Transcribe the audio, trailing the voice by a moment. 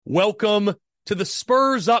Welcome to the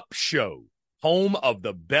Spurs Up Show, home of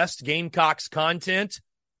the best Gamecocks content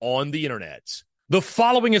on the internet. The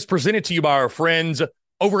following is presented to you by our friends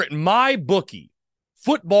over at MyBookie.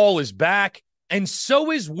 Football is back, and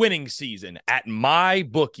so is winning season at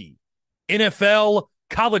MyBookie. NFL,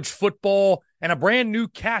 college football, and a brand new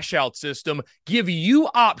cash-out system give you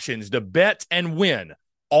options to bet and win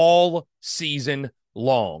all season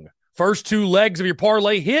long. First two legs of your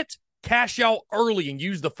parlay hit, cash out early and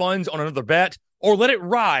use the funds on another bet, or let it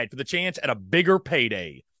ride for the chance at a bigger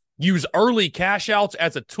payday. Use early cash outs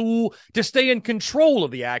as a tool to stay in control of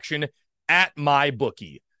the action at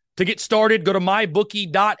MyBookie. To get started, go to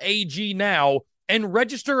mybookie.ag now and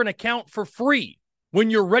register an account for free. When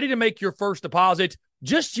you're ready to make your first deposit,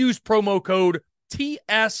 just use promo code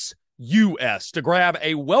TSUS to grab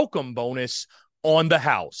a welcome bonus on the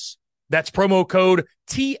house. That's promo code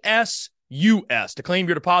TSUS to claim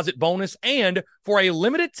your deposit bonus and, for a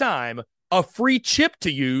limited time, a free chip to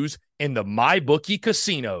use in the MyBookie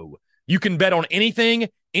casino. You can bet on anything,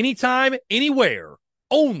 anytime, anywhere,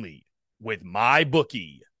 only with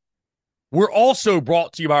MyBookie. We're also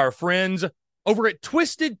brought to you by our friends over at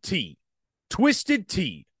Twisted Tea. Twisted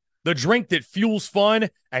Tea, the drink that fuels fun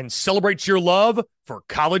and celebrates your love for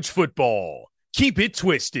college football. Keep it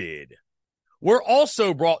twisted. We're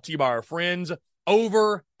also brought to you by our friends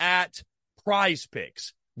over at Prize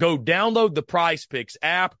Picks. Go download the Prize Picks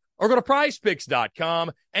app or go to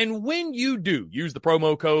prizepicks.com. And when you do, use the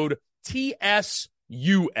promo code TSUS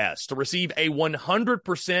to receive a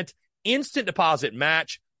 100% instant deposit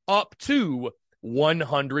match up to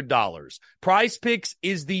 $100. Prize Picks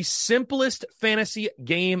is the simplest fantasy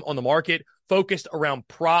game on the market, focused around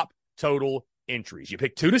prop total entries. You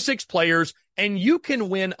pick 2 to 6 players, and you can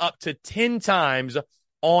win up to 10 times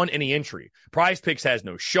on any entry. Prize Picks has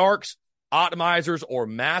no sharks, optimizers, or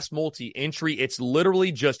mass multi-entry. It's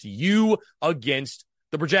literally just you against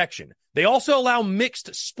the projection. They also allow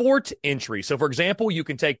mixed sport entry. So, for example, you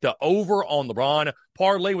can take the over on LeBron,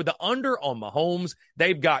 parlay with the under on Mahomes.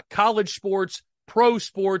 They've got college sports, pro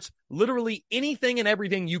sports, literally anything and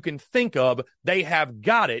everything you can think of. They have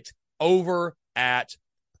got it over at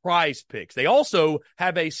Prize Picks. They also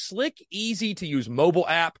have a slick, easy-to-use mobile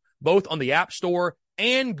app, both on the App Store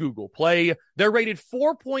and Google Play. They're rated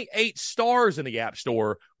 4.8 stars in the App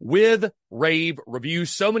Store with rave reviews.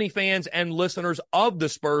 So many fans and listeners of the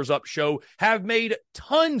Spurs Up Show have made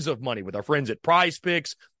tons of money with our friends at Prize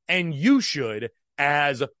Picks, and you should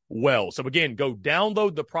as well. So again, go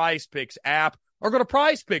download the Prize Picks app or go to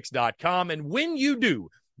prizepicks.com, and when you do,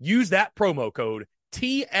 use that promo code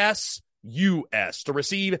TSUS to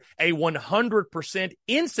receive a 100%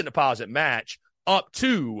 instant deposit match up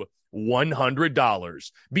to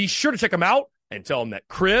 $100. Be sure to check them out and tell them that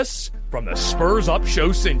Chris from the Spurs Up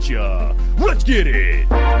Show sent you. Let's get it.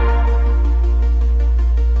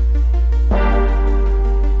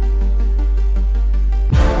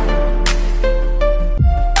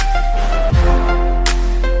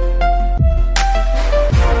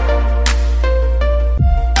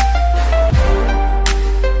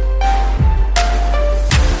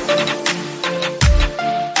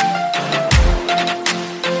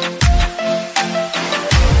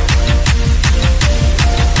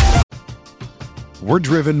 We're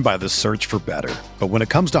driven by the search for better. But when it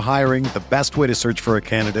comes to hiring, the best way to search for a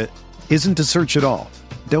candidate isn't to search at all.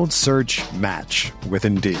 Don't search, match with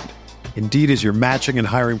Indeed. Indeed is your matching and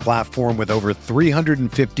hiring platform with over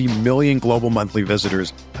 350 million global monthly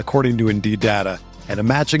visitors, according to Indeed data, and a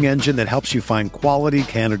matching engine that helps you find quality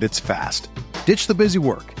candidates fast. Ditch the busy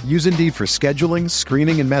work. Use Indeed for scheduling,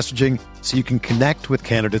 screening, and messaging so you can connect with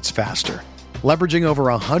candidates faster. Leveraging over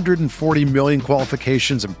 140 million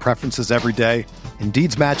qualifications and preferences every day,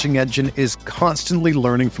 Indeed's matching engine is constantly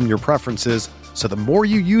learning from your preferences, so the more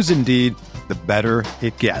you use Indeed, the better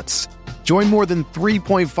it gets. Join more than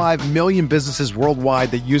 3.5 million businesses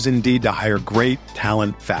worldwide that use Indeed to hire great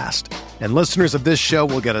talent fast. And listeners of this show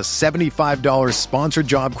will get a $75 sponsored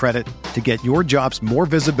job credit to get your jobs more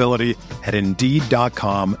visibility at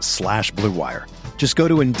Indeed.com/Blue Wire. Just go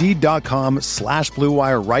to Indeed.com/Blue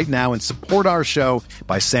Wire right now and support our show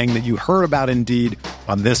by saying that you heard about Indeed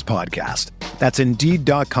on this podcast. That's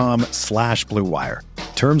Indeed.com/Blue Wire.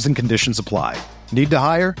 Terms and conditions apply. Need to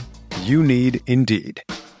hire? You need Indeed.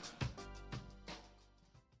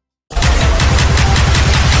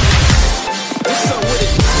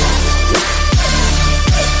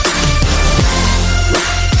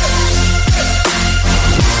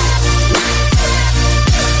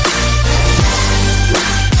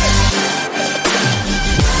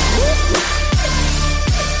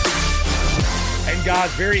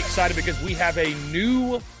 Guys, very excited because we have a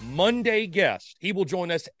new Monday guest. He will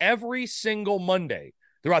join us every single Monday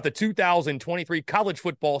throughout the 2023 college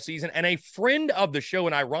football season, and a friend of the show.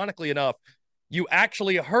 And ironically enough, you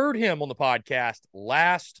actually heard him on the podcast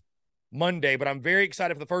last Monday, but I'm very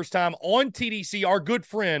excited for the first time on TDC, our good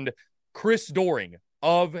friend, Chris Doering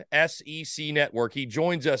of SEC Network. He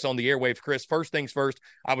joins us on the airwaves. Chris, first things first,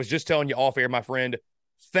 I was just telling you off air, my friend,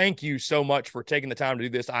 thank you so much for taking the time to do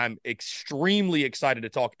this. I'm extremely excited to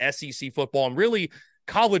talk SEC football and really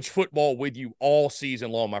college football with you all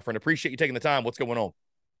season long, my friend. Appreciate you taking the time. What's going on?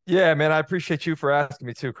 Yeah, man, I appreciate you for asking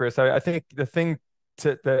me too, Chris. I think the thing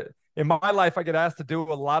that in my life I get asked to do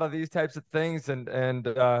a lot of these types of things, and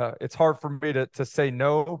it's hard for me to say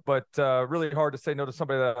no, but really hard to say no to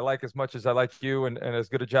somebody that I like as much as I like you, and as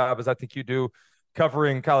good a job as I think you do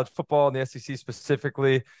covering college football and the SEC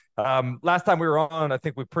specifically. Last time we were on, I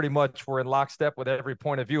think we pretty much were in lockstep with every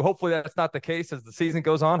point of view. Hopefully that's not the case as the season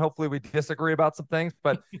goes on. Hopefully we disagree about some things,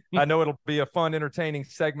 but I know it'll be a fun, entertaining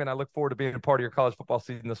segment. I look forward to being a part of your college football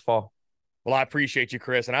season this fall. Well, I appreciate you,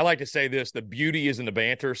 Chris. And I like to say this, the beauty is in the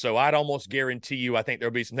banter. So I'd almost guarantee you, I think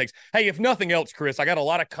there'll be some things. Hey, if nothing else, Chris, I got a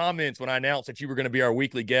lot of comments when I announced that you were going to be our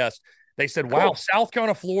weekly guest. They said, wow, cool. South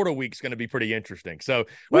Carolina, Florida week's going to be pretty interesting. So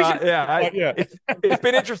it's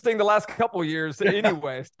been interesting the last couple of years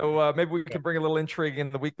anyway. So maybe we can bring a little intrigue in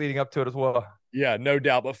the week leading up to it as well. Yeah, no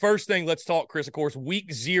doubt. But first thing, let's talk, Chris. Of course,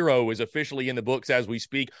 week 0 is officially in the books as we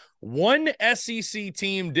speak. One SEC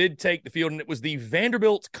team did take the field, and it was the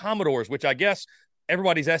Vanderbilt Commodores, which I guess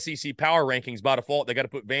everybody's SEC power rankings by default, they got to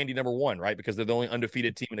put Vandy number 1, right? Because they're the only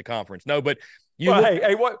undefeated team in the conference. No, but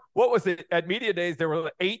hey, what was it at media days? There were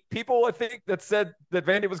 8 people, I think, that said that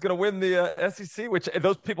Vandy was going to win the SEC, which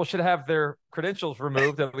those people should have their credentials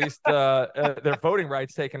removed, at least their voting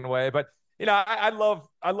rights taken away. But you know, I love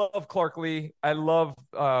Clark Lee. I love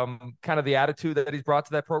kind of the attitude that he's brought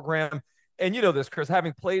to that program. And you know this, Chris,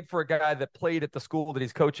 having played for a guy that played at the school that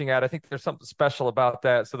he's coaching at, I think there's something special about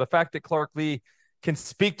that. So the fact that Clark Lee can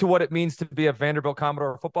speak to what it means to be a Vanderbilt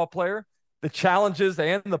Commodore football player, the challenges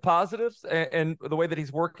and the positives, and the way that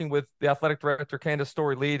he's working with the athletic director, Candace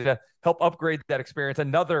Story-Lee, to help upgrade that experience.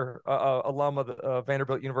 Another alum of the,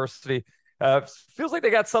 Vanderbilt University. Feels like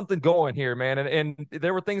they got something going here, man. And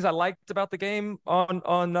there were things I liked about the game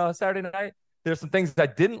on Saturday night. There's some things I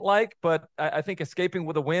didn't like, but I think escaping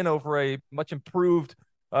with a win over a much improved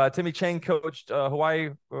Timmy Chang coached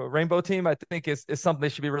Hawaii Rainbow team, I think is something they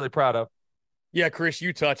should be really proud of. Yeah, Chris,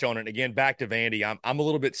 you touch on it. Again, back to Vandy. I'm a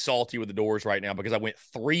little bit salty with the Doors right now because I went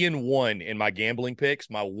 3-1 in my gambling picks.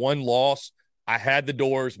 My one loss, I had the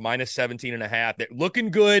Doors minus 17.5. They're looking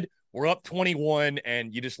good. We're up 21,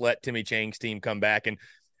 and you just let Timmy Chang's team come back. And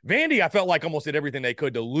Vandy, I felt like almost did everything they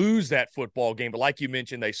could to lose that football game. But like you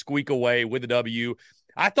mentioned, they squeak away with the W.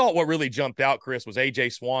 I thought what really jumped out, Chris, was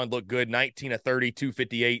A.J. Swan looked good, 19 of 30,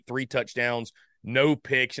 258, 3 touchdowns. No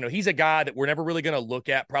picks. You know, he's a guy that we're never really going to look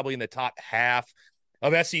at probably in the top half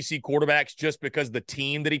of SEC quarterbacks just because of the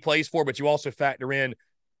team that he plays for. But you also factor in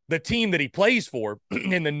the team that he plays for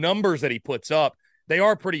and the numbers that he puts up. They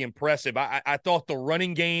are pretty impressive. I thought the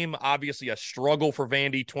running game, obviously a struggle for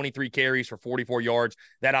Vandy, 23 carries for 44 yards.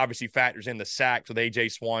 That obviously factors in the sacks with A.J.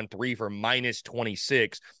 Swan, 3 for minus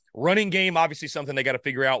 26. Running game, obviously something they got to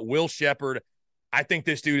figure out. Will Shepherd, I think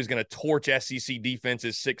this dude is going to torch SEC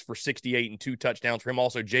defenses, 6 for 68 and 2 touchdowns for him.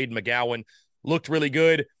 Also, Jaden McGowan looked really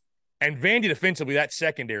good. And Vandy defensively, that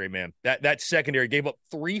secondary, man, that secondary gave up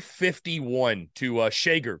 351 to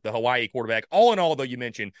Shager, the Hawaii quarterback. All in all, though, you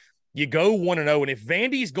mentioned, you go 1-0, and if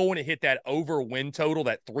Vandy's going to hit that over win total,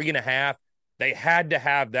 that 3.5, they had to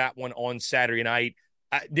have that one on Saturday night.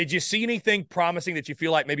 Did you see anything promising that you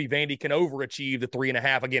feel like maybe Vandy can overachieve the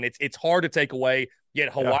 3.5? Again, it's hard to take away.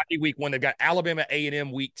 Yet Hawaii week 1, they've got Alabama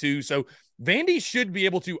A&M week 2. So Vandy should be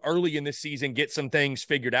able to early in this season get some things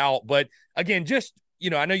figured out. But again, just, you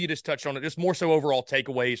know, I know you just touched on it, just more so overall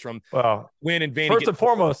takeaways from win and Vandy. First and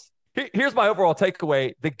foremost, here's my overall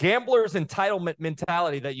takeaway. The gambler's entitlement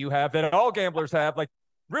mentality that you have, that all gamblers have, like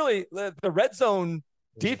really the red zone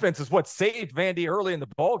defense is what saved Vandy early in the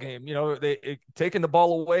ball game. You know, taking the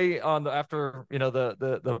ball away after you know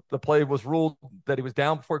the play was ruled that he was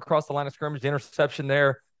down before he crossed the line of scrimmage. The interception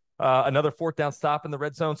there, another 4th down stop in the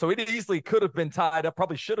red zone. So it easily could have been tied up,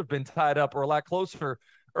 probably should have been tied up or a lot closer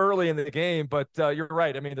early in the game. But you're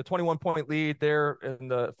right. I mean, the 21-point lead there in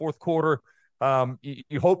the 4th quarter.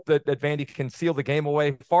 You hope that Vandy can seal the game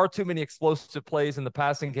away. Far too many explosive plays in the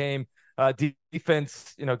passing game.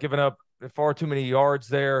 Defense, you know, giving up far too many yards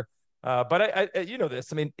there. But I you know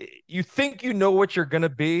this. I mean, you think you know what you're going to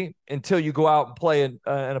be until you go out and play an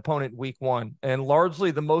opponent week 1. And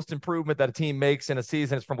largely the most improvement that a team makes in a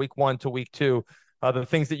season is from week 1 to week 2. the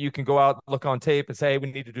things that you can go out, look on tape and say, hey,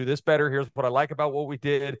 we need to do this better. Here's what I like about what we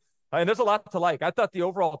did. And there's a lot to like. I thought the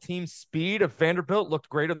overall team speed of Vanderbilt looked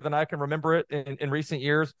greater than I can remember it in recent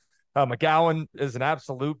years. McGowan is an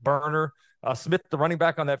absolute burner. Smith, the running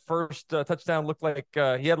back on that first touchdown, looked like he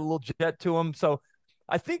had a little jet to him. So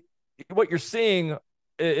I think what you're seeing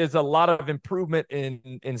is a lot of improvement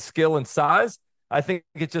in skill and size. I think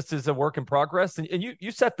it just is a work in progress. And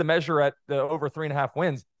you set the measure at the over 3.5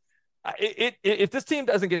 wins. If this team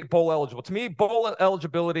doesn't get bowl eligible, to me, bowl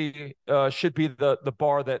eligibility should be the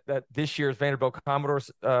bar that this year's Vanderbilt Commodores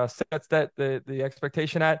sets the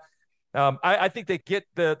expectation at. I think they get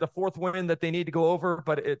the fourth win that they need to go over,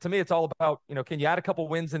 but to me, it's all about, can you add a couple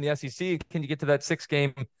wins in the SEC? Can you get to that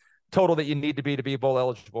 6-game total that you need to be bowl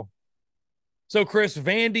eligible? So, Chris,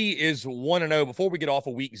 Vandy is 1-0. Before we get off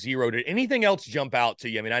of week 0, did anything else jump out to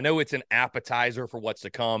you? I mean, I know it's an appetizer for what's to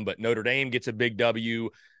come, but Notre Dame gets a big W.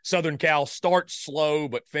 Southern Cal starts slow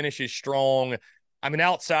but finishes strong. I mean,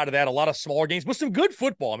 outside of that, a lot of small games, but some good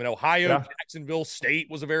football. I mean, Ohio, Jacksonville State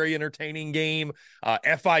was a very entertaining game.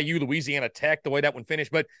 FIU, Louisiana Tech, the way that one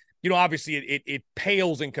finished. But, obviously it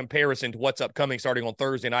pales in comparison to what's upcoming starting on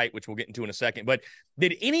Thursday night, which we'll get into in a second. But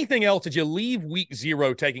did you leave week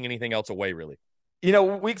 0 taking anything else away, really?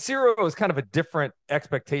 Week 0 is kind of a different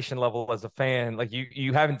expectation level as a fan. Like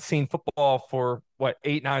you haven't seen football for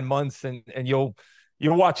 8-9 months and you'll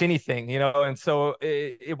watch anything, and so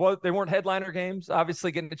they weren't headliner games.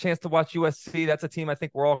 Obviously, getting a chance to watch USC, that's a team I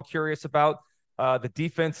think we're all curious about. The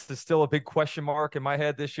defense is still a big question mark in my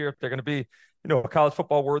head this year. If they're going to be, a college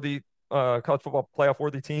football playoff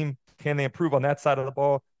worthy team, can they improve on that side of the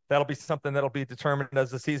ball? That'll be something that'll be determined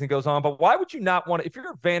as the season goes on. But why would you not want to, if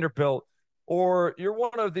you're Vanderbilt or you're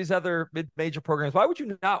one of these other mid-major programs, why would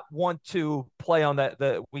you not want to play on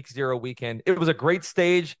the week 0 weekend? It was a great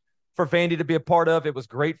stage for Vandy to be a part of. It was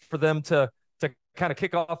great for them to kind of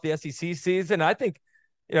kick off the SEC season. I think,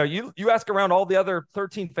 you ask around all the other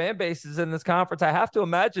 13 fan bases in this conference, I have to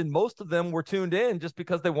imagine most of them were tuned in just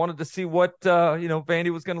because they wanted to see what,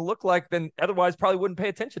 Vandy was going to look like. Then otherwise probably wouldn't pay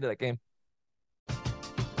attention to that game.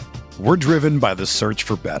 We're driven by the search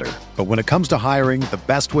for better. But when it comes to hiring, the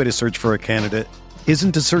best way to search for a candidate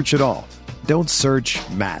isn't to search at all. Don't search,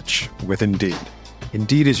 match with Indeed.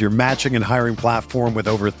 Indeed is your matching and hiring platform with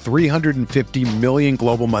over 350 million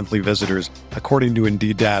global monthly visitors, according to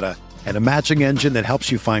Indeed data, and a matching engine that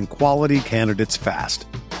helps you find quality candidates fast.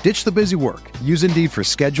 Ditch the busy work. Use Indeed for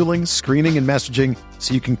scheduling, screening, and messaging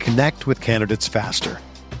so you can connect with candidates faster.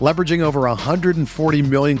 Leveraging over 140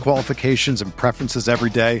 million qualifications and preferences every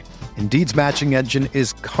day, Indeed's matching engine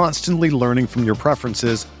is constantly learning from your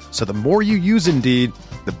preferences, so the more you use Indeed,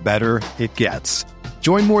 the better it gets.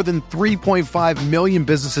 Join more than 3.5 million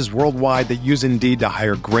businesses worldwide that use Indeed to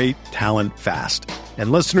hire great talent fast.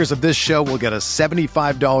 And listeners of this show will get a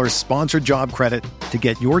 $75 sponsored job credit to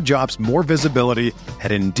get your jobs more visibility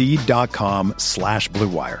at Indeed.com/Blue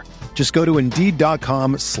Wire. Just go to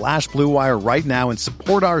Indeed.com/Blue Wire right now and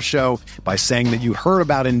support our show by saying that you heard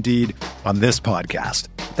about Indeed on this podcast.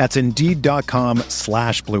 That's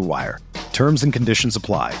Indeed.com/Blue Wire. Terms and conditions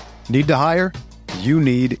apply. Need to hire? You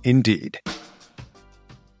need Indeed.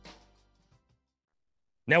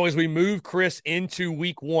 Now, as we move, Chris, into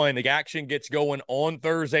week 1, the action gets going on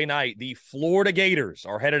Thursday night. The Florida Gators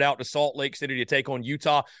are headed out to Salt Lake City to take on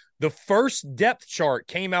Utah. The first depth chart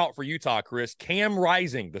came out for Utah, Chris. Cam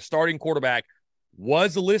Rising, the starting quarterback,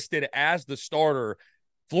 was listed as the starter.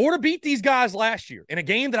 Florida beat these guys last year in a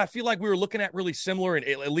game that I feel like we were looking at really similar, and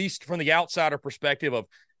at least from the outsider perspective of,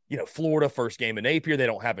 Florida, first game in Napier, they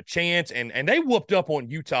don't have a chance, and they whooped up on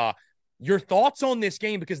Utah. Your thoughts on this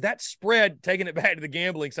game? Because that spread, taking it back to the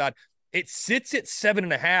gambling side, it sits at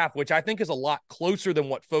 7.5, which I think is a lot closer than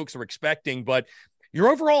what folks are expecting. But your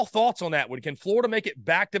overall thoughts on that? Can Florida make it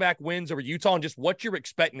back-to-back wins over Utah, and just what you're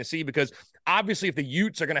expecting to see? Because obviously if the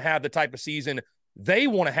Utes are going to have the type of season they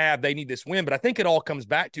want to have, they need this win. But I think it all comes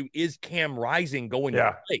back to, is Cam Rising going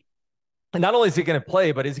to play? And not only is he going to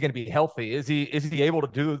play, but is he going to be healthy? Is he able to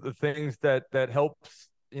do the things that helps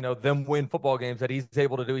them win football games that he's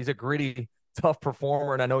able to do? He's a gritty, tough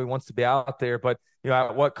performer, and I know he wants to be out there, but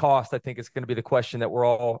at what cost, I think is going to be the question that we're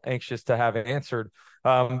all anxious to have answered.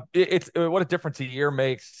 It's what a difference a year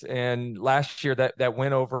makes. And last year that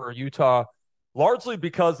win over Utah, largely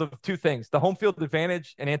because of two things: the home field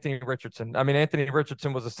advantage and Anthony Richardson. I mean, Anthony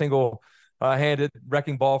Richardson was a single-handed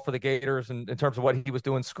wrecking ball for the Gators in terms of what he was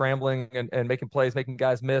doing, scrambling and making plays, making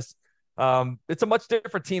guys miss. It's a much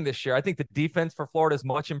different team this year. I think the defense for Florida is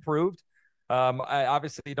much improved. I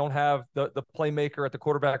obviously don't have the playmaker at the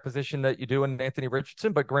quarterback position that you do in Anthony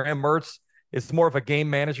Richardson, but Graham Mertz is more of a game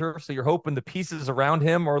manager. So you're hoping the pieces around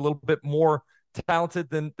him are a little bit more talented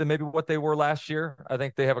than maybe what they were last year. I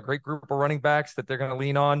think they have a great group of running backs that they're going to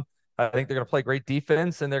lean on. I think they're going to play great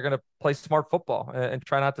defense, and they're going to play smart football and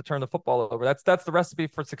try not to turn the football over. That's the recipe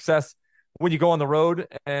for success when you go on the road.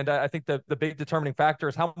 And I think the big determining factor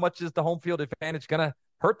is how much is the home field advantage going to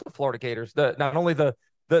hurt the Florida Gators. Not only the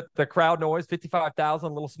crowd noise, 55,000,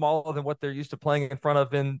 a little smaller than what they're used to playing in front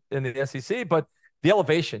of in the SEC, but the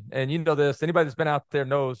elevation. And you know this, anybody that's been out there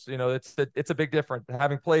knows, it's a big difference.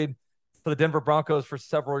 Having played for the Denver Broncos for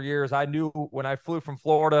several years, I knew when I flew from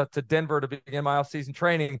Florida to Denver to begin my off-season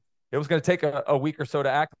training, it was going to take a week or so to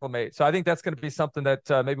acclimate. So I think that's going to be something that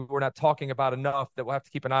maybe we're not talking about enough that we'll have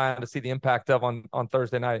to keep an eye on to see the impact of on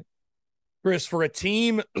Thursday night. Chris, for a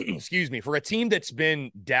team, for a team that's been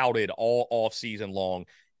doubted all off season long,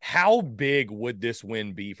 how big would this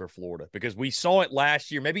win be for Florida? Because we saw it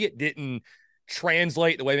last year. Maybe it didn't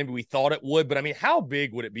translate the way maybe we thought it would, but I mean, how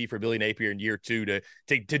big would it be for Billy Napier in year two to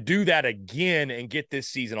do that again and get this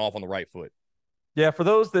season off on the right foot? Yeah, for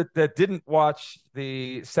those that didn't watch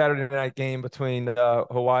the Saturday night game between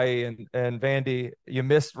Hawaii and Vandy, you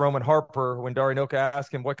missed Roman Harper when Darinoka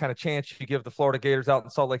asked him what kind of chance you give the Florida Gators out in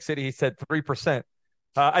Salt Lake City. He said 3%.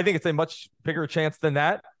 I think it's a much bigger chance than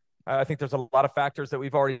that. I think there's a lot of factors that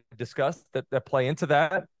we've already discussed that play into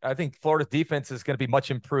that. I think Florida's defense is going to be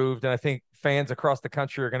much improved, and I think fans across the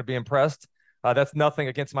country are going to be impressed. That's nothing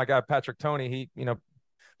against my guy, Patrick Toney. He,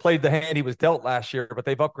 played the hand he was dealt last year, but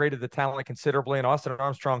they've upgraded the talent considerably. And Austin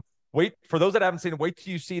Armstrong, for those that haven't seen him, wait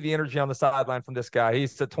till you see the energy on the sideline from this guy.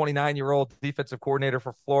 He's a 29-year-old defensive coordinator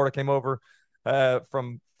for Florida, came over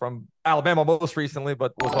from Alabama most recently,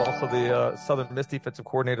 but was also the Southern Miss defensive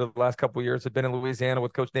coordinator the last couple of years. Had been in Louisiana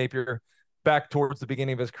with Coach Napier back towards the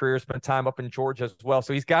beginning of his career, spent time up in Georgia as well.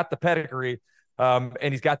 So he's got the pedigree and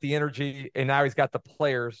he's got the energy, and now he's got the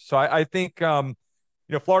players. So I think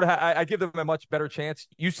Florida, I give them a much better chance.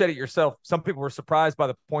 You said it yourself. Some people were surprised by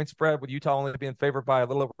the point spread with Utah only being favored by a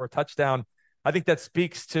little over a touchdown. I think that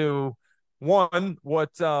speaks to, one,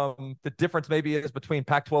 what the difference maybe is between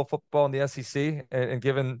Pac-12 football and the SEC, and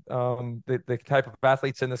given the type of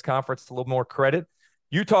athletes in this conference a little more credit.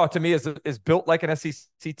 Utah, to me, is built like an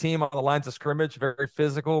SEC team on the lines of scrimmage, very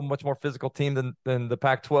physical, much more physical team than the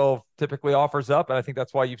Pac-12 typically offers up. And I think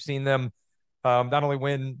that's why you've seen them not only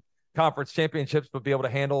win conference championships, but be able to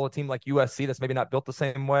handle a team like USC that's maybe not built the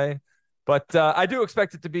same way. But I do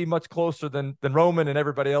expect it to be much closer than Roman and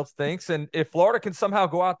everybody else thinks. And if Florida can somehow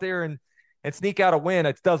go out there and sneak out a win,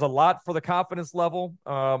 it does a lot for the confidence level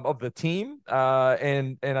of the team.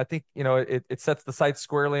 And I think, it sets the sights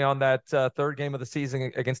squarely on that third game of the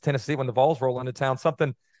season against Tennessee when the Vols roll into town.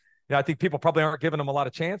 Something, I think people probably aren't giving them a lot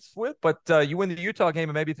of chance with, but you win the Utah game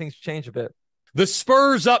and maybe things change a bit. The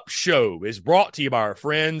Spurs Up Show is brought to you by our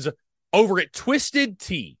friends over at Twisted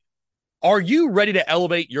Tea. Are you ready to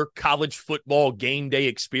elevate your college football game day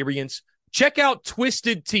experience? Check out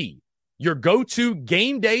Twisted Tea, your go-to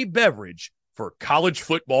game day beverage for college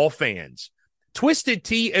football fans. Twisted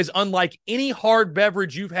Tea is unlike any hard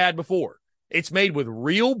beverage you've had before. It's made with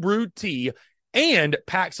real brewed tea and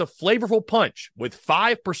packs a flavorful punch with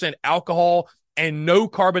 5% alcohol and no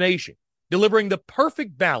carbonation, delivering the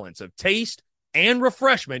perfect balance of taste and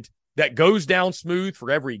refreshment that goes down smooth for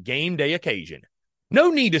every game day occasion. No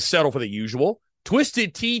need to settle for the usual.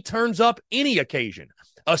 Twisted Tea turns up any occasion,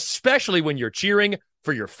 especially when you're cheering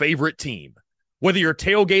for your favorite team. Whether you're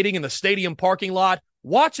tailgating in the stadium parking lot,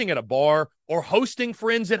 watching at a bar, or hosting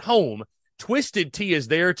friends at home, Twisted Tea is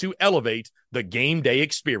there to elevate the game day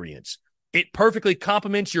experience. It perfectly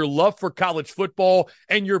complements your love for college football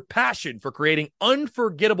and your passion for creating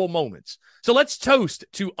unforgettable moments. So let's toast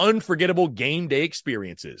to unforgettable game day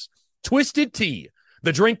experiences. Twisted Tea,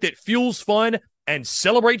 the drink that fuels fun and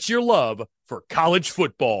celebrates your love for college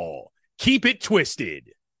football. Keep it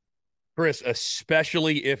twisted. Chris,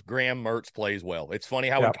 especially if Graham Mertz plays well. It's funny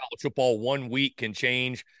how in college football 1 week can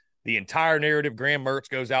change the entire narrative. Graham Mertz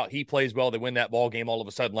goes out, he plays well, they win that ball game all of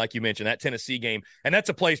a sudden, like you mentioned, that Tennessee game. And that's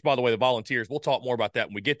a place, by the way, the Volunteers, we'll talk more about that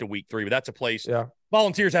when we get to week 3, but that's a place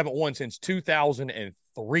Volunteers haven't won since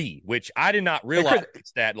 2003, which I did not realize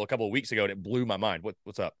that a couple of weeks ago, and it blew my mind.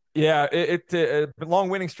 What's up? Yeah, it long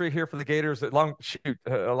winning streak here for the Gators. A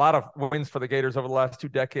lot of wins for the Gators over the last 2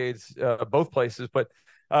 decades, both places. But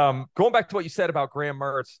going back to what you said about Graham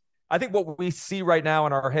Mertz, I think what we see right now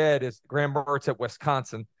in our head is Graham Mertz at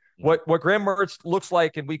Wisconsin. What Graham Mertz looks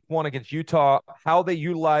like in week 1 against Utah, how they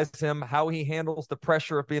utilize him, how he handles the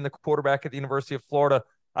pressure of being the quarterback at the University of Florida,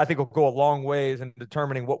 I think will go a long ways in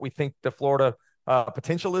determining what we think the Florida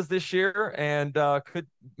potential is this year, and could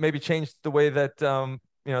maybe change the way that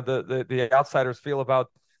the outsiders feel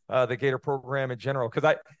about the Gator program in general.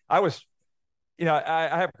 Because I was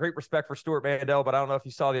I have great respect for Stuart Mandel, but I don't know if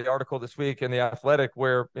you saw the article this week in The Athletic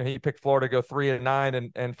where he picked Florida to go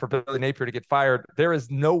 3-9 and for Billy Napier to get fired. There is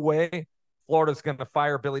no way Florida's going to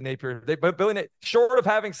fire Billy Napier. Short of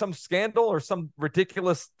having some scandal or some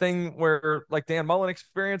ridiculous thing where like Dan Mullen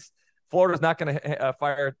experienced, Florida's not going to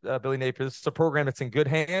fire Billy Napier. This is a program that's in good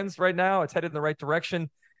hands right now. It's headed in the right direction.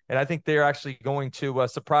 And I think they're actually going to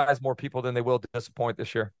surprise more people than they will disappoint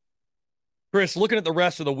this year. Chris, looking at the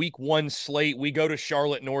rest of the week 1 slate, we go to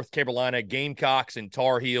Charlotte, North Carolina, Gamecocks and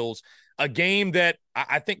Tar Heels, a game that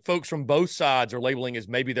I think folks from both sides are labeling as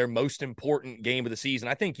maybe their most important game of the season.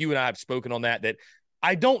 I think you and I have spoken on that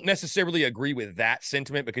I don't necessarily agree with that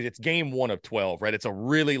sentiment because it's game 1 of 12, right? It's a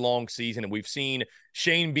really long season, and we've seen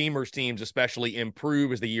Shane Beamer's teams especially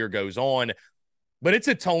improve as the year goes on. But it's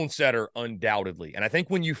a tone setter, undoubtedly. And I think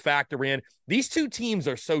when you factor in, these two teams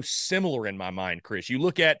are so similar in my mind, Chris. You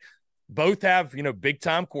look at both have,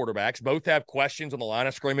 big-time quarterbacks. Both have questions on the line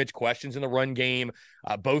of scrimmage, questions in the run game.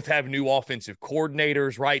 Both have new offensive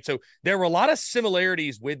coordinators, right? So there are a lot of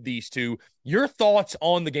similarities with these two. Your thoughts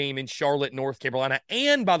on the game in Charlotte, North Carolina?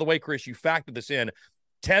 And, by the way, Chris, you factored this in.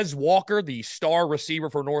 Tez Walker, the star receiver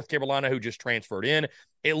for North Carolina who just transferred in,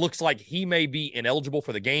 it looks like he may be ineligible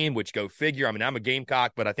for the game, which go figure. I mean, I'm a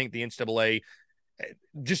Gamecock, but I think the NCAA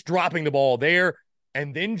just dropping the ball there.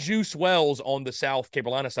 And then Juice Wells on the South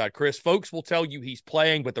Carolina side. Chris, folks will tell you he's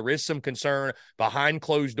playing, but there is some concern behind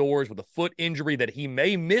closed doors with a foot injury that he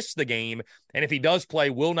may miss the game. And if he does play,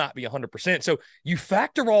 will not be 100%. So you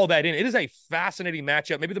factor all that in. It is a fascinating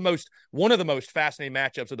matchup, maybe one of the most fascinating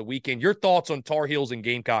matchups of the weekend. Your thoughts on Tar Heels and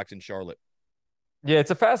Gamecocks in Charlotte? Yeah,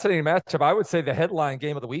 it's a fascinating matchup. I would say the headline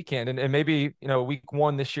game of the weekend, and maybe, week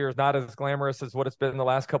 1 this year is not as glamorous as what it's been in the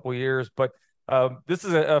last couple of years, but this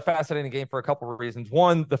is a fascinating game for a couple of reasons.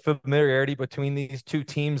 One, the familiarity between these two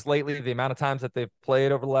teams lately, the amount of times that they've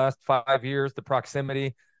played over the last 5 years, the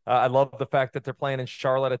proximity. I love the fact that they're playing in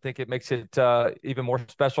Charlotte. I think it makes it even more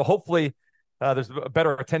special. Hopefully, there's a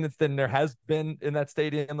better attendance than there has been in that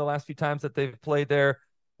stadium the last few times that they've played there.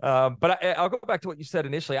 But I'll go back to what you said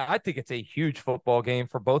initially. I think it's a huge football game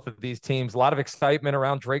for both of these teams. A lot of excitement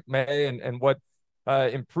around Drake Maye and what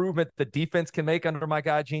improvement the defense can make under my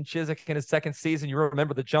guy Gene Chizik in his second season. You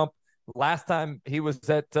remember the jump last time he was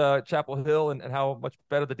at Chapel Hill and how much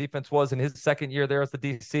better the defense was in his second year there as the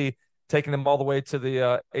DC, taking them all the way to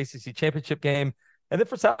the ACC championship game. And then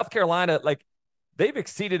for South Carolina, like they've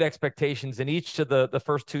exceeded expectations in each of the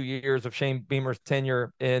first 2 years of Shane Beamer's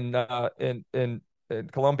tenure in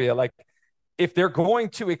Columbia. Like if they're going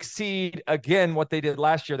to exceed again what they did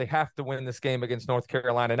last year, they have to win this game against North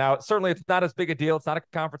Carolina. Now, certainly it's not as big a deal. It's not a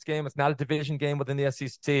conference game. It's not a division game within the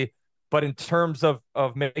SEC. But in terms of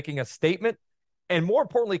making a statement and more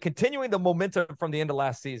importantly, continuing the momentum from the end of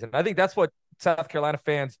last season, I think that's what South Carolina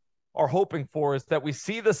fans are hoping for, is that we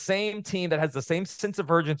see the same team that has the same sense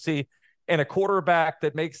of urgency and a quarterback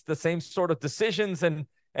that makes the same sort of decisions and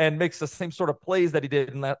makes the same sort of plays that he did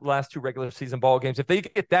in that last 2 regular season ball games. If they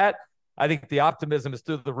get that, I think the optimism is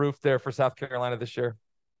through the roof there for South Carolina this year.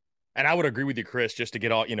 And I would agree with you, Chris, just to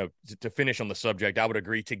get all, to finish on the subject, I would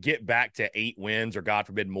agree to get back to 8 wins or God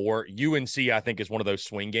forbid more. UNC, I think, is one of those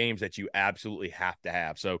swing games that you absolutely have to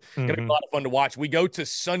have. So going to be a lot of fun to watch. We go to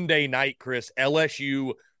Sunday night, Chris,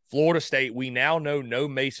 LSU, Florida State. We now know no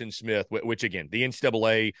Mason Smith, which again, the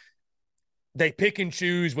NCAA, they pick and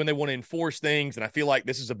choose when they want to enforce things. And I feel like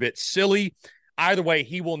this is a bit silly. Either way,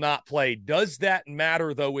 he will not play. Does that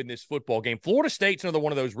matter, though, in this football game? Florida State's another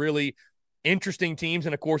one of those really interesting teams,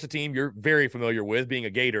 and, of course, a team you're very familiar with, being a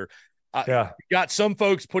Gator. You got some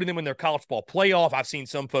folks putting them in their college football playoff. I've seen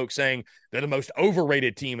some folks saying they're the most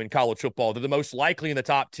overrated team in college football. They're the most likely in the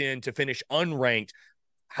top 10 to finish unranked.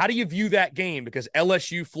 How do you view that game? Because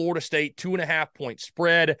LSU, Florida State, 2.5-point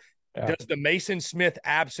spread. Yeah. Does the Mason Smith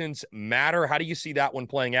absence matter? How do you see that one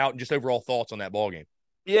playing out, and just overall thoughts on that ballgame?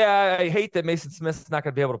 Yeah, I hate that Mason Smith's not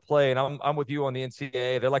going to be able to play, and I'm with you on the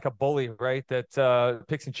NCAA. They're like a bully, right? That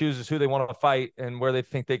picks and chooses who they want to fight and where they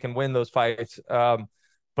think they can win those fights.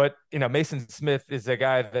 But Mason Smith is a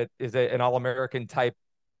guy that is an All-American type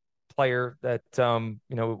player that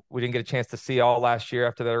we didn't get a chance to see all last year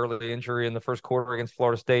after that early injury in the first quarter against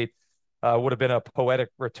Florida State. Would have been a poetic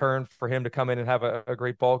return for him to come in and have a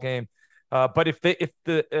great ball game. But if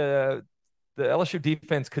the LSU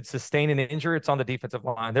defense could sustain an injury, it's on the defensive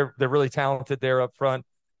line. They're really talented there up front.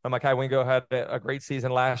 Makai Wingo had a great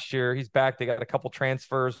season last year. He's back. They got a couple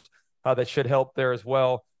transfers that should help there as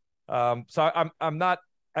well. So I'm not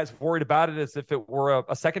as worried about it as if it were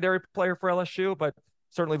a secondary player for LSU, but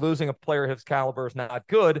certainly losing a player of his caliber is not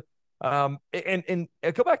good. And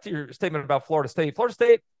go back to your statement about Florida State. Florida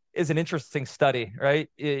State is an interesting study, right?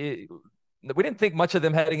 we didn't think much of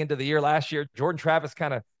them heading into the year last year. Jordan Travis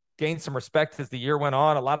kind of gained some respect as the year went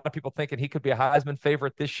on. A lot of people thinking he could be a Heisman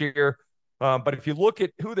favorite this year. But if you look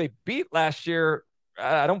at who they beat last year,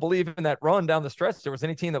 I don't believe in that run down the stretch there was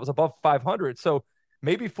any team that was above 500. So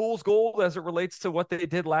maybe fool's gold as it relates to what they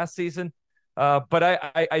did last season. But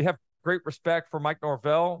I have great respect for Mike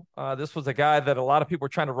Norvell. This was a guy that a lot of people were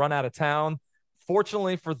trying to run out of town.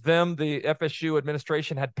 Fortunately for them, the FSU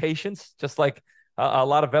administration had patience, just like a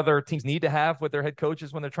lot of other teams need to have with their head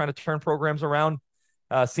coaches when they're trying to turn programs around.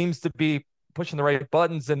 Seems to be pushing the right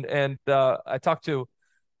buttons. And I talked to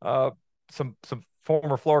some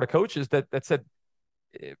former Florida coaches that said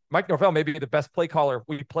Mike Norvell may be the best play caller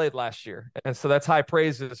we played last year. And so that's high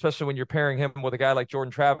praise, especially when you're pairing him with a guy like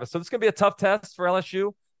Jordan Travis. So it's going to be a tough test for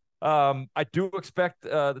LSU. I do expect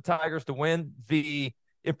the Tigers to win. The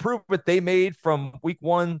improvement they made from week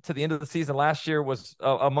 1 to the end of the season last year was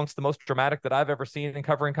amongst the most dramatic that I've ever seen in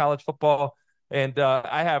covering college football. And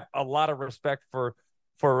I have a lot of respect for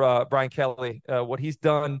Brian Kelly, what he's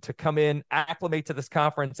done to come in, acclimate to this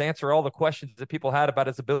conference, answer all the questions that people had about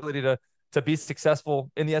his ability to be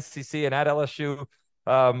successful in the SEC and at LSU.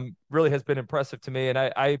 Really has been impressive to me. And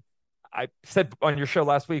I said on your show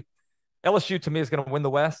last week, LSU to me is going to win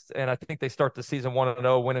the West, and I think they start the season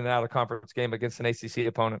 1-0, winning an out-of-conference game against an ACC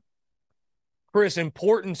opponent. Chris,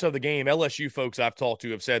 importance of the game. LSU folks I've talked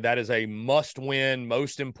to have said that is a must-win,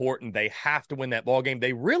 most important. They have to win that ball game.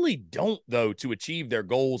 They really don't, though, to achieve their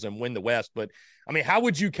goals and win the West. But, I mean, how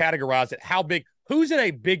would you categorize it? How big? Who's it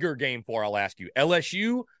a bigger game for, I'll ask you,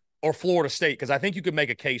 LSU or Florida State? Because I think you could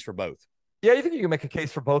make a case for both. Yeah, you think you can make a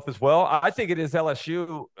case for both as well. I think it is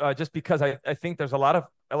LSU just because I think there's a lot of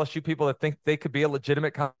LSU people that think they could be a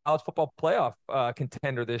legitimate college football playoff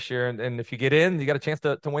contender this year. And if you get in, you got a chance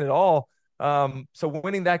to win it all. So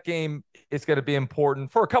winning that game is going to be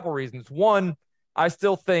important for a couple reasons. One, I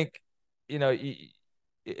still think,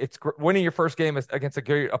 it's winning your first game against a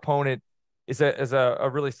great opponent is a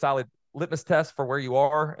really solid litmus test for where you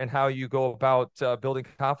are and how you go about building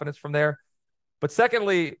confidence from there. But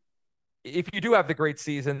secondly, if you do have the great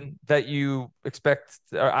season that you expect,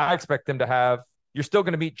 or I expect them to have, you're still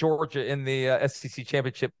going to meet Georgia in the SEC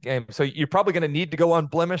championship game. So you're probably going to need to go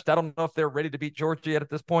unblemished. I don't know if they're ready to beat Georgia yet at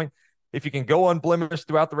this point. If you can go unblemished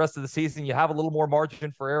throughout the rest of the season, you have a little more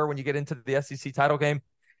margin for error when you get into the SEC title game.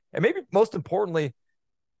 And maybe most importantly,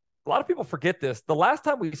 a lot of people forget this. The last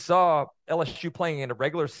time we saw LSU playing in a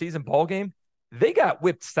regular season ball game, they got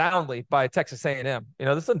whipped soundly by Texas A&M.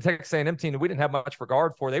 This is a Texas A&M team that we didn't have much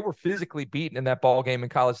regard for. They were physically beaten in that ball game in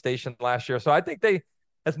College Station last year. So I think they,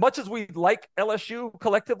 as much as we like LSU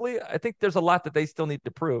collectively, I think there's a lot that they still need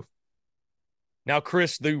to prove. Now,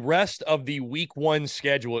 Chris, the rest of the week 1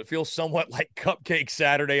 schedule, it feels somewhat like Cupcake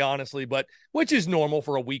Saturday, honestly, but which is normal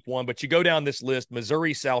for a week 1. But you go down this list: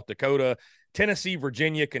 Missouri, South Dakota, Tennessee,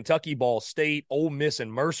 Virginia, Kentucky, Ball State, Ole Miss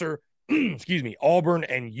and Mercer, Auburn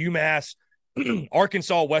and UMass,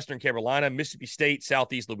 Arkansas, Western Carolina, Mississippi State,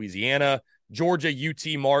 Southeast Louisiana, Georgia,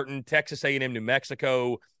 UT Martin, Texas A&M, New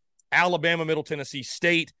Mexico, Alabama, Middle Tennessee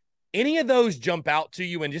State. Any of those jump out to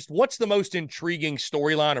you? And just what's the most intriguing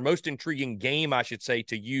storyline or most intriguing game, I should say,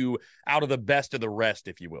 to you out of the best of the rest,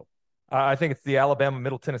 if you will? I think it's the Alabama,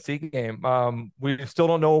 Middle Tennessee game. We still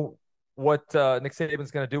don't know what Nick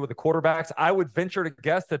Saban's going to do with the quarterbacks. I would venture to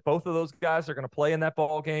guess that both of those guys are going to play in that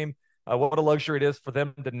ball game. What a luxury it is for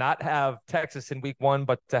them to not have Texas in week 1,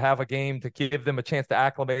 but to have a game to give them a chance to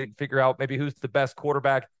acclimate and figure out maybe who's the best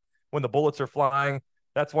quarterback when the bullets are flying.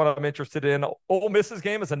 That's what I'm interested in. Ole Miss's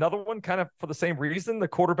game is another one, kind of for the same reason. The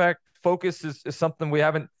quarterback focus is something we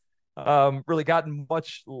haven't really gotten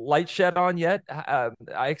much light shed on yet.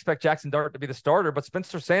 I expect Jackson Dart to be the starter, but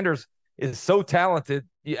Spencer Sanders is so talented.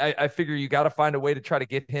 I figure you got to find a way to try to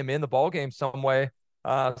get him in the ball game some way.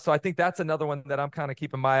 So I think that's another one that I'm kind of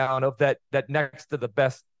keeping my eye on, of that next to the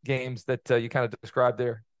best games that you kind of described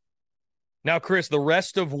there. Now, Chris, the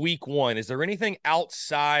rest of week 1, is there anything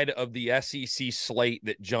outside of the SEC slate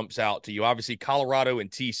that jumps out to you? Obviously, Colorado and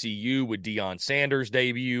TCU with Deion Sanders'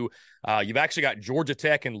 debut. You've actually got Georgia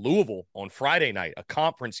Tech and Louisville on Friday night, a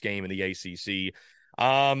conference game in the ACC.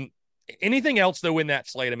 Anything else, though, in that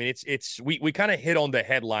slate? I mean, we kind of hit on the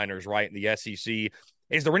headliners, right, in the SEC.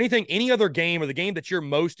 Is there any other game or the game that you're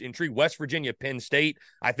most intrigued? West Virginia, Penn State,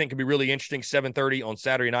 I think could be really interesting, 7:30 on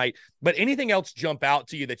Saturday night. But anything else jump out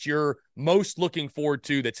to you that you're most looking forward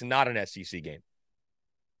to that's not an SEC game?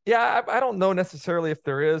 Yeah, I don't know necessarily if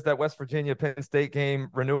there is. That West Virginia, Penn State game,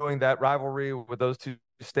 renewing that rivalry with those two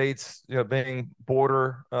states, being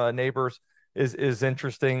border neighbors is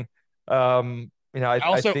interesting. I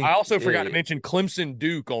also forgot to mention Clemson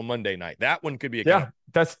Duke on Monday night. That one could be a game. Yeah,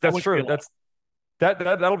 that's true.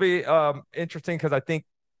 That'll be interesting because I think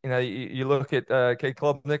you look at Cade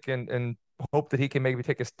Klubnik and hope that he can maybe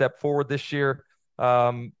take a step forward this year.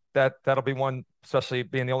 That'll be one, especially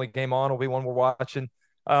being the only game on, will be one we're watching.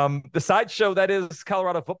 The sideshow that is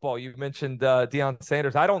Colorado football. You mentioned Deion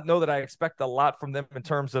Sanders. I don't know that I expect a lot from them in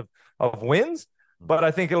terms of wins, but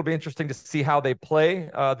I think it'll be interesting to see how they play.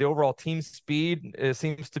 The overall team speed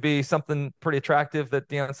seems to be something pretty attractive that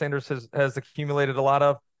Deion Sanders has accumulated a lot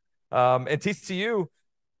of. And TCU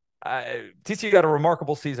got a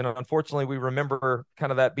remarkable season. Unfortunately, we remember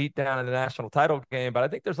kind of that beatdown in the national title game, but I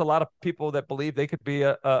think there's a lot of people that believe they could be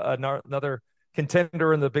another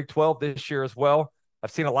contender in the Big 12 this year as well.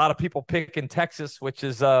 I've seen a lot of people pick in Texas, which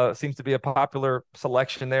is seems to be a popular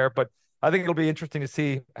selection there, but I think it'll be interesting to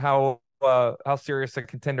see how serious a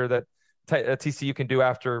contender that TCU can do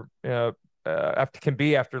after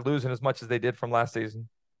losing as much as they did from last season.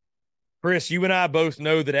 Chris, you and I both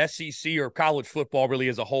know that SEC or college football really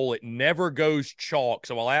as a whole, it never goes chalk.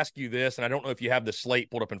 So I'll ask you this, and I don't know if you have the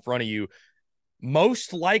slate pulled up in front of you.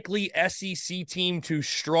 Most likely SEC team to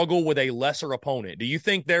struggle with a lesser opponent. Do you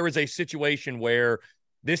think there is a situation where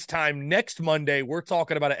this time next Monday, we're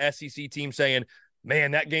talking about an SEC team saying,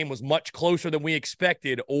 man, that game was much closer than we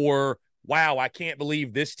expected, or wow, I can't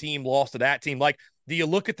believe this team lost to that team? Like, do you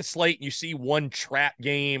look at the slate and you see one trap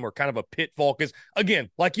game or kind of a pitfall? Because, again,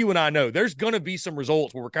 like you and I know, there's going to be some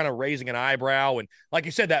results where we're kind of raising an eyebrow. And like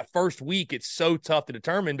you said, that first week, it's so tough to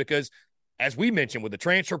determine because, as we mentioned, with the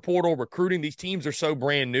transfer portal, recruiting, these teams are so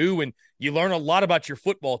brand new, and you learn a lot about your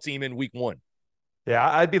football team in week one. Yeah,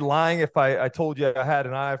 I'd be lying if I told you I had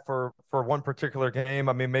an eye for one particular game.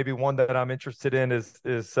 I mean, maybe one that I'm interested in is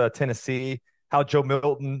Tennessee. How Joe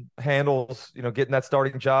Milton handles, getting that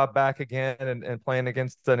starting job back again and playing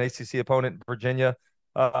against an ACC opponent in Virginia.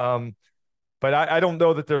 But I don't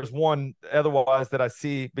know that there's one otherwise that I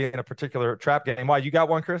see being a particular trap game. Why, you got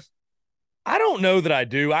one, Chris? I don't know that I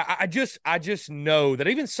do. I just know that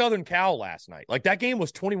even Southern Cal last night, like that game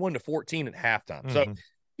was 21-14 at halftime. Mm-hmm. So,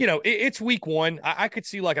 it's week one. I could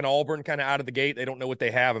see like an Auburn kind of out of the gate. They don't know what they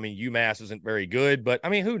have. I mean, UMass isn't very good, but I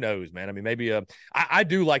mean, who knows, man? I mean, maybe I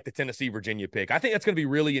do like the Tennessee-Virginia pick. I think that's going to be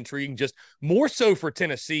really intriguing, just more so for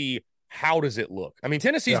Tennessee. How does it look? I mean,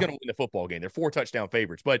 Tennessee's going to win the football game. They're 4-touchdown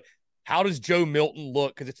favorites, but how does Joe Milton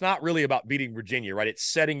look? Because it's not really about beating Virginia, right? It's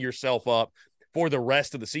setting yourself up for the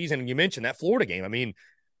rest of the season. And you mentioned that Florida game. I mean,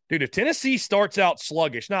 dude, if Tennessee starts out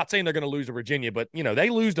sluggish, not saying they're going to lose to Virginia, but, they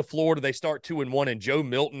lose to Florida, they start 2-1, and Joe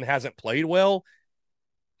Milton hasn't played well.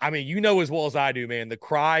 I mean, as well as I do, man, the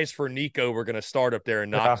cries for Nico were going to start up there in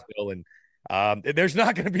Knoxville. And there's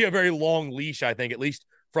not going to be a very long leash, I think, at least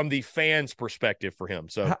from the fans' perspective for him.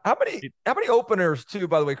 So how many openers, too,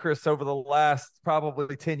 by the way, Chris, over the last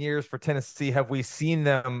probably 10 years for Tennessee, have we seen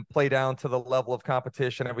them play down to the level of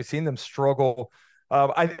competition? Have we seen them struggle?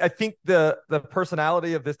 I think the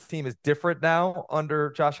personality of this team is different now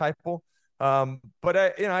under Josh Heupel. But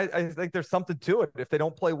I think there's something to it. If they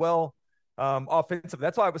don't play well offensively,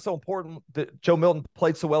 that's why it was so important that Joe Milton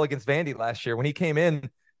played so well against Vandy last year. When he came in,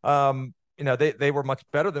 they were much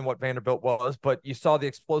better than what Vanderbilt was, but you saw the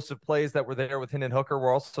explosive plays that were there with Hendon Hooker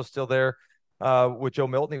were also still there with Joe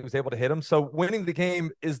Milton. He was able to hit them. So winning the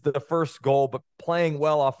game is the first goal, but playing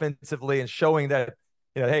well offensively and showing that,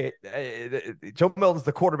 hey, Joe Milton's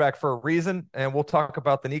the quarterback for a reason, and we'll talk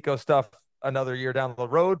about the Nico stuff another year down the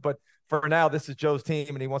road. But for now, this is Joe's team,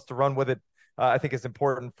 and he wants to run with it. I think it's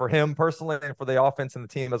important for him personally and for the offense and the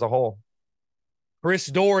team as a whole. Chris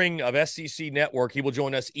Doering of SEC Network, he will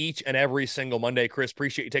join us each and every single Monday. Chris,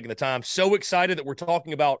 appreciate you taking the time. So excited that we're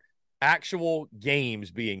talking about actual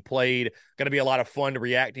games being played. Going to be a lot of fun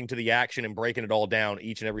reacting to the action and breaking it all down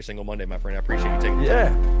each and every single Monday, my friend. I appreciate you taking the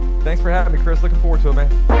time. Yeah. Thanks for having me, Chris. Looking forward to it,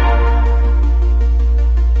 man.